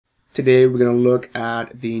Today we're going to look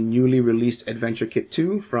at the newly released Adventure Kit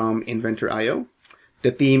 2 from Inventor.io.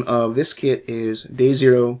 The theme of this kit is Day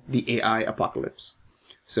Zero, the AI Apocalypse.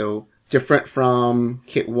 So different from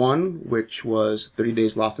Kit 1, which was 30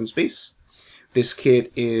 Days Lost in Space. This kit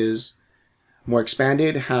is more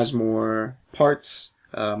expanded, has more parts,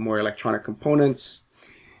 more electronic components.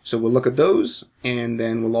 So we'll look at those, and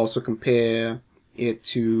then we'll also compare it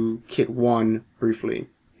to Kit 1 briefly.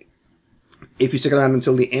 If you stick around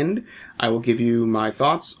until the end, I will give you my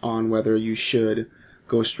thoughts on whether you should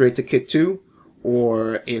go straight to Kit 2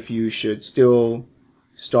 or if you should still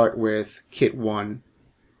start with Kit 1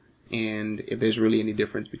 and if there's really any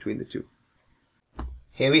difference between the two.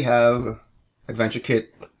 Here we have Adventure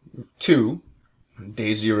Kit 2,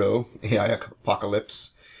 Day Zero, AI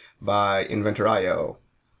Apocalypse by Inventor.io.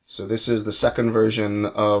 So this is the second version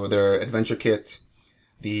of their Adventure Kit.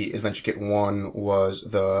 The Adventure Kit 1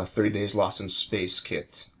 was the 30 Days Lost in Space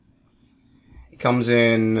kit. It comes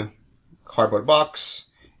in a cardboard box,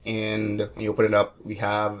 and when you open it up, we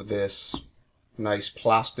have this nice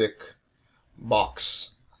plastic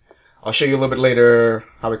box. I'll show you a little bit later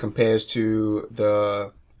how it compares to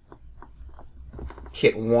the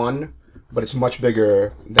Kit 1, but it's much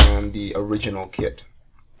bigger than the original kit.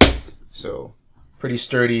 So, pretty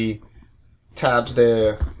sturdy tabs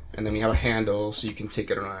there. And then we have a handle so you can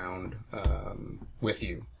take it around with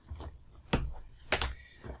you. Then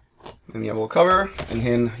we have a little cover, and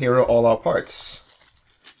then here are all our parts.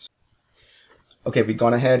 Okay, we've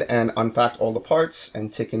gone ahead and unpacked all the parts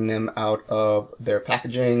and taken them out of their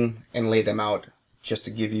packaging and laid them out just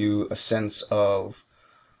to give you a sense of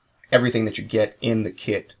everything that you get in the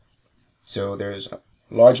kit. So there's a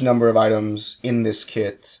large number of items in this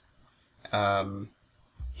kit.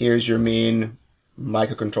 Here's your main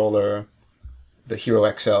microcontroller, the Hero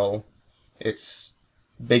XL. It's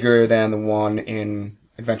bigger than the one in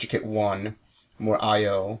Adventure Kit 1, more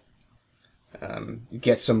I/O. You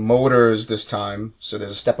get some motors this time. So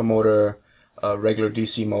there's a stepper motor, a regular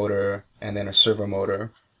DC motor, and then a servo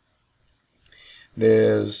motor.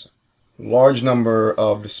 There's a large number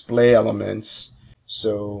of display elements.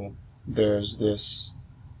 So there's this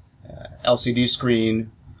LCD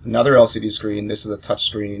screen, another LCD screen. This is a touch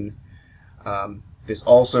screen. This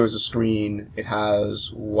also is a screen. It has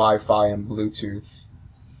Wi-Fi and Bluetooth.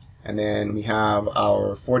 And then we have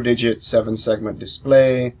our 4-digit 7-segment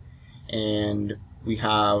display, and we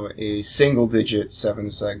have a single-digit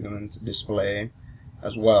 7-segment display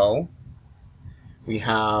as well. We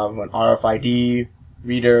have an RFID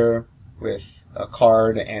reader with a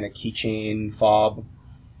card and a keychain fob.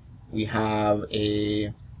 We have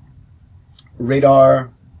a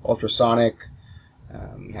radar, ultrasonic.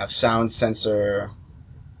 We have sound sensor.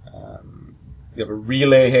 We have a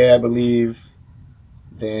relay here, I believe.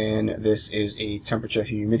 Then this is a temperature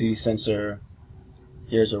humidity sensor.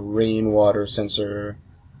 Here's a rainwater sensor.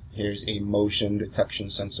 Here's a motion detection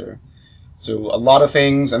sensor. So a lot of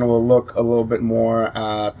things, and we'll look a little bit more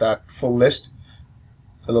at that full list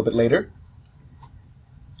a little bit later.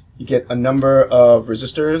 You get a number of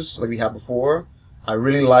resistors like we had before. I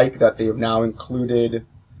really like that they've now included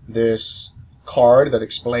this card that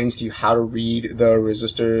explains to you how to read the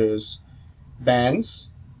resistors bands.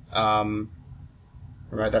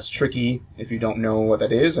 Right, that's tricky if you don't know what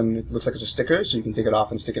that is, and it looks like it's a sticker, so you can take it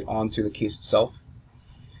off and stick it onto the case itself.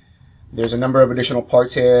 There's a number of additional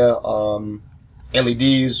parts here.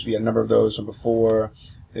 LEDs, we had a number of those from before.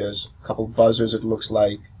 There's a couple buzzers, it looks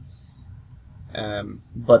like.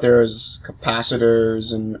 But there's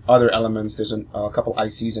capacitors and other elements. There's a couple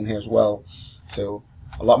ICs in here as well. So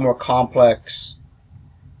a lot more complex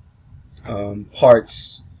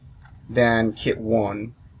parts than Kit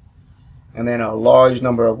 1. And then a large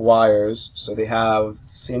number of wires. So they have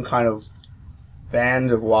the same kind of band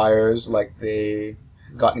of wires like they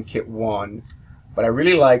got in Kit 1. But I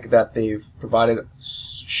really like that they've provided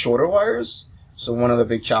shorter wires. So one of the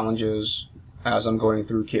big challenges as I'm going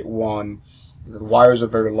through Kit 1 is that the wires are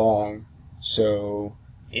very long. So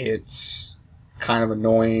it's kind of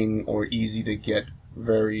annoying or easy to get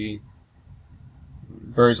very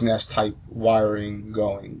bird's nest type wiring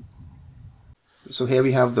going. So here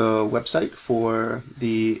we have the website for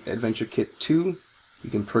the Adventure Kit 2. You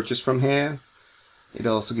can purchase from here. It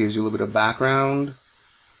also gives you a little bit of background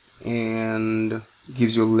and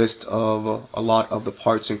gives you a list of a lot of the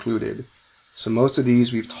parts included. So most of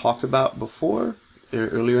these we've talked about before,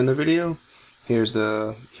 earlier in the video. Here's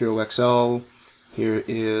the Hero XL. Here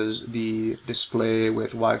is the display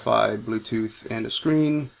with Wi-Fi, Bluetooth, and a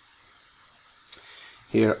screen.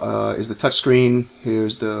 Here is the touchscreen.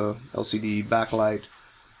 Here's the LCD backlight,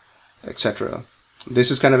 etc.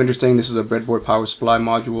 This is kind of interesting. This is a breadboard power supply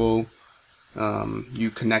module.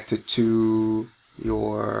 You connect it to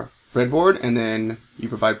your breadboard, and then you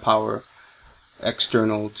provide power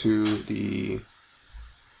external to the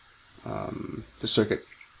circuit.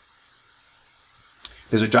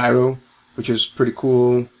 There's a gyro, which is pretty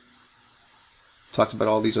cool. Talked about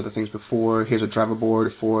all these other things before. Here's a driver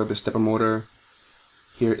board for the stepper motor.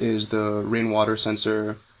 Here is the rainwater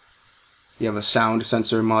sensor. You have a sound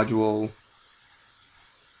sensor module,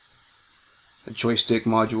 a joystick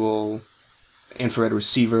module, infrared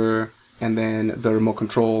receiver, and then the remote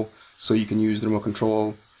control. So you can use the remote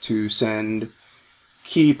control to send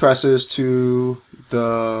key presses to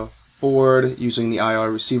the board using the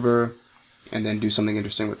IR receiver, and then do something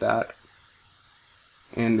interesting with that.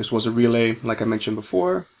 And this was a relay, like I mentioned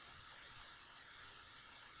before.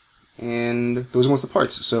 And those are most of the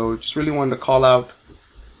parts. So just really wanted to call out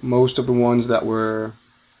most of the ones that were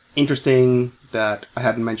interesting that I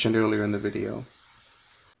hadn't mentioned earlier in the video.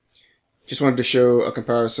 Just wanted to show a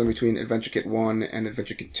comparison between Adventure Kit 1 and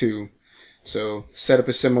Adventure Kit 2. So setup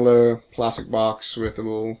is similar, plastic box with a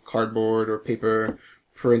little cardboard or paper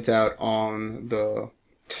printout on the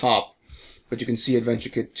top. But you can see Adventure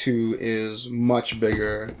Kit 2 is much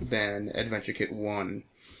bigger than Adventure Kit 1.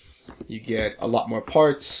 You get a lot more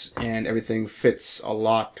parts, and everything fits a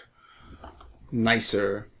lot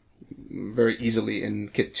nicer, very easily in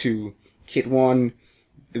Kit 2. Kit 1,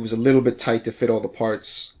 it was a little bit tight to fit all the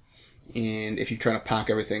parts, and if you're trying to pack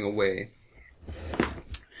everything away.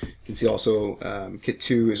 You can see also Kit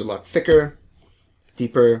 2 is a lot thicker,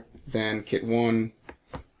 deeper than Kit 1.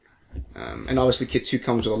 And obviously Kit 2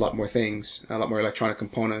 comes with a lot more things, a lot more electronic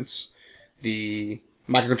components. The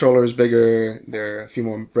microcontroller is bigger, there are a few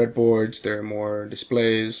more breadboards, there are more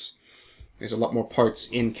displays. There's a lot more parts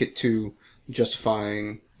in Kit 2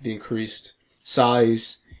 justifying the increased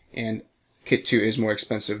size, and Kit 2 is more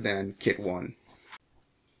expensive than Kit 1.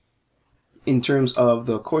 In terms of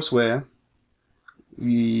the courseware,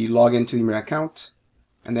 we log into the Mirai account,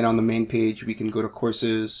 and then on the main page we can go to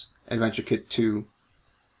Courses, Adventure Kit 2,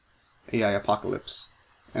 AI Apocalypse,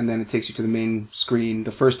 and then it takes you to the main screen.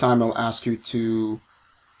 The first time it'll ask you to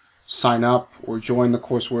sign up or join the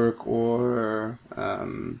coursework or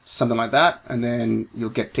something like that, and then you'll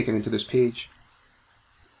get taken into this page.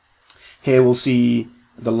 Here we'll see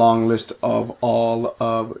the long list of all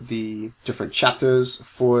of the different chapters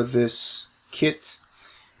for this kit.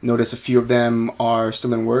 Notice a few of them are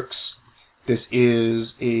still in works. This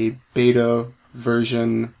is a beta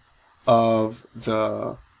version of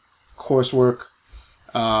the coursework.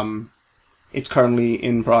 It's currently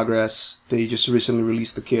in progress. They just recently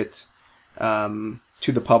released the kit to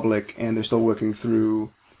the public, and they're still working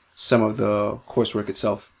through some of the coursework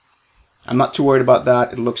itself. I'm not too worried about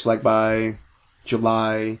that. It looks like by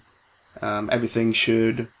July everything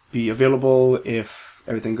should be available if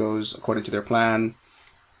everything goes according to their plan.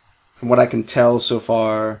 From what I can tell so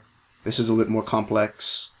far, this is a little bit more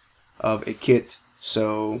complex of a kit,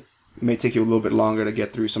 so it may take you a little bit longer to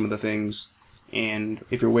get through some of the things. And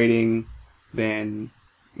if you're waiting, then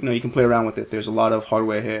you can play around with it. There's a lot of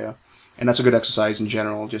hardware here, and that's a good exercise in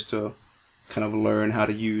general, just to kind of learn how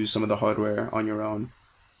to use some of the hardware on your own.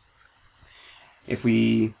 If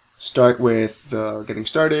we start with getting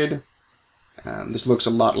started, this looks a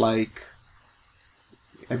lot like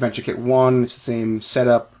Adventure Kit 1. It's the same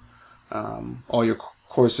setup. All your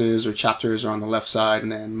courses or chapters are on the left side,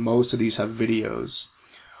 and then most of these have videos.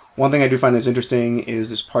 One thing I do find is interesting is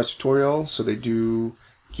this parts tutorial. So they do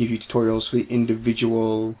give you tutorials for the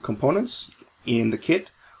individual components in the kit,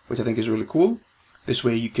 which I think is really cool. This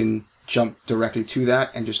way you can jump directly to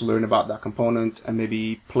that and just learn about that component and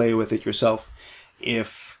maybe play with it yourself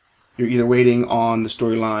if you're either waiting on the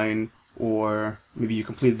storyline or maybe you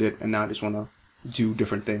completed it and now just want to do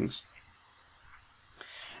different things.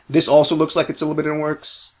 This also looks like it's a little bit in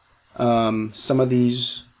works. Some of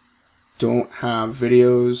these don't have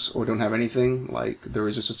videos or don't have anything, like the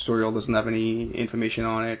resistance tutorial doesn't have any information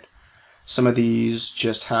on it. Some of these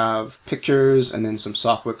just have pictures and then some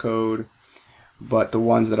software code, but the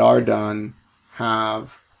ones that are done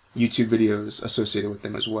have YouTube videos associated with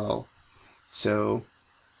them as well. So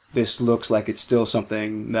this looks like it's still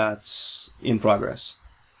something that's in progress.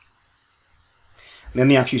 And then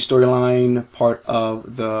the actual storyline part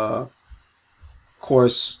of the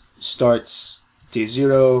course starts day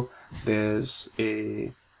 0. There's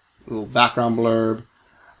a little background blurb.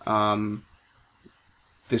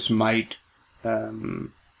 This might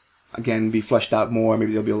again be fleshed out more.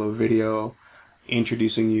 Maybe there'll be a little video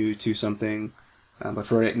introducing you to something, but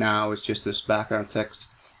for right now it's just this background text.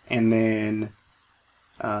 And then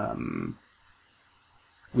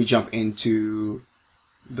we jump into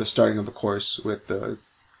the starting of the course with the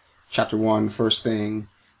chapter 1, first thing,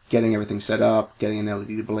 getting everything set up, getting an LED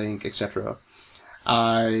to blink, etc.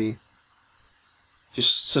 I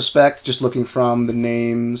just suspect, just looking from the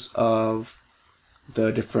names of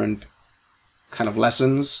the different kind of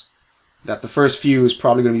lessons, that the first few is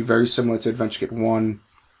probably going to be very similar to AdventureKit 1,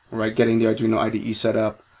 right? Getting the Arduino IDE set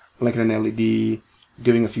up, blinking an LED,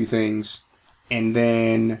 doing a few things, and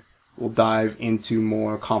then we'll dive into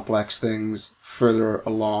more complex things further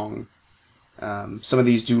along. Some of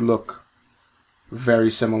these do look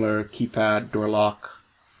very similar, keypad, door lock,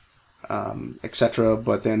 etc.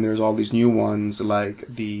 But then there's all these new ones like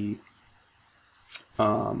the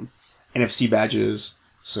NFC badges,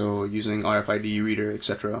 so using RFID reader,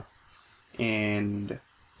 etc. and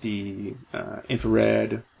the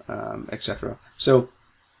infrared, etc. So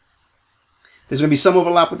there's going to be some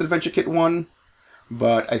overlap with AdventureKit 1,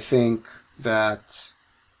 but I think that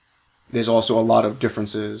there's also a lot of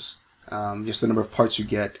differences. Just the number of parts you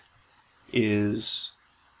get is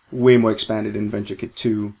way more expanded in AdventureKit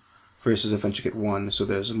 2 versus AdventureKit 1, so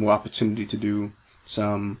there's more opportunity to do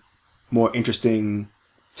some more interesting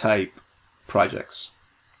type projects.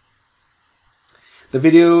 The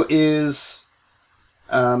video is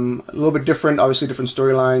a little bit different, obviously different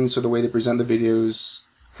storylines, so the way they present the videos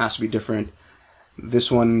has to be different.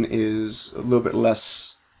 This one is a little bit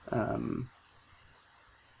less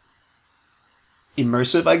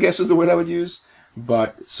immersive, I guess is the word I would use.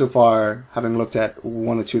 But so far, having looked at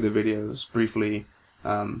one or two of the videos briefly,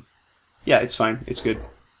 yeah, it's fine. It's good.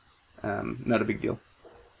 Not a big deal.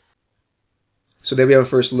 So there we have a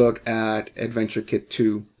first look at AdventureKit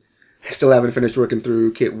 2. I still haven't finished working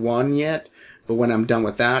through Kit 1 yet, but when I'm done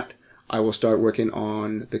with that, I will start working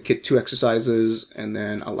on the Kit 2 exercises, and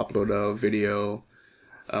then I'll upload a video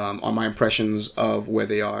on my impressions of where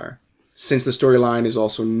they are. Since the storyline is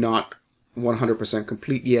also not 100%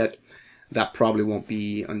 complete yet, that probably won't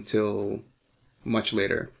be until much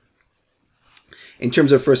later. In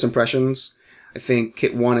terms of first impressions, I think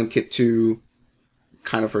Kit 1 and Kit 2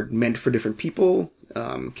 kind of are meant for different people.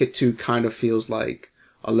 Kit 2 kind of feels like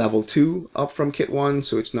a level 2 up from Kit 1,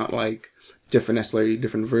 so it's not like necessarily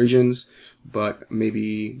different versions, but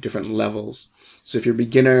maybe different levels. So if you're a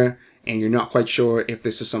beginner and you're not quite sure if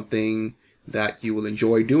this is something that you will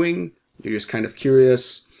enjoy doing, you're just kind of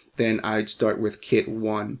curious, then I'd start with Kit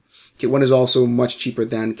 1. Kit 1 is also much cheaper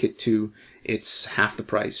than Kit 2. It's half the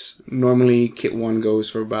price. Normally, Kit 1 goes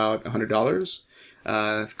for about $100.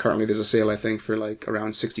 Currently, there's a sale, I think, for like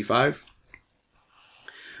around $65.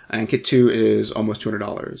 And Kit 2 is almost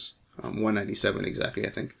 $200. $197 exactly, I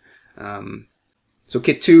think. So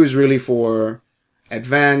Kit 2 is really for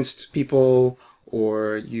advanced people,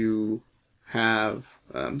 or you have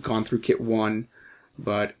gone through Kit 1,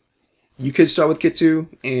 but you could start with Kit 2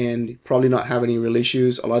 and probably not have any real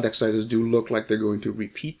issues. A lot of the exercises do look like they're going to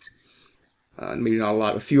repeat. Maybe not a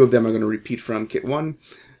lot. A few of them are going to repeat from Kit 1,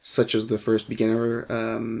 such as the first beginner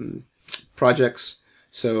projects.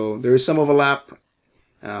 So there is some overlap,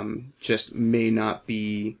 just may not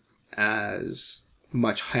be as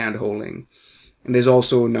much hand-holding. And there's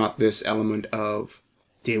also not this element of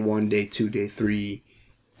day 1, day 2, day 3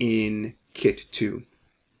 in Kit 2.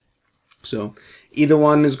 So either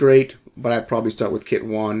one is great, but I'd probably start with Kit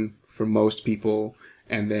 1 for most people,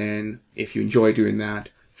 and then if you enjoy doing that,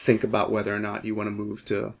 think about whether or not you want to move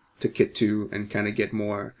to Kit 2 and kind of get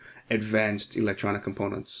more advanced electronic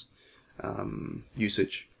components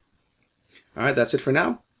usage. Alright, that's it for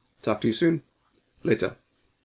now. Talk to you soon. Later.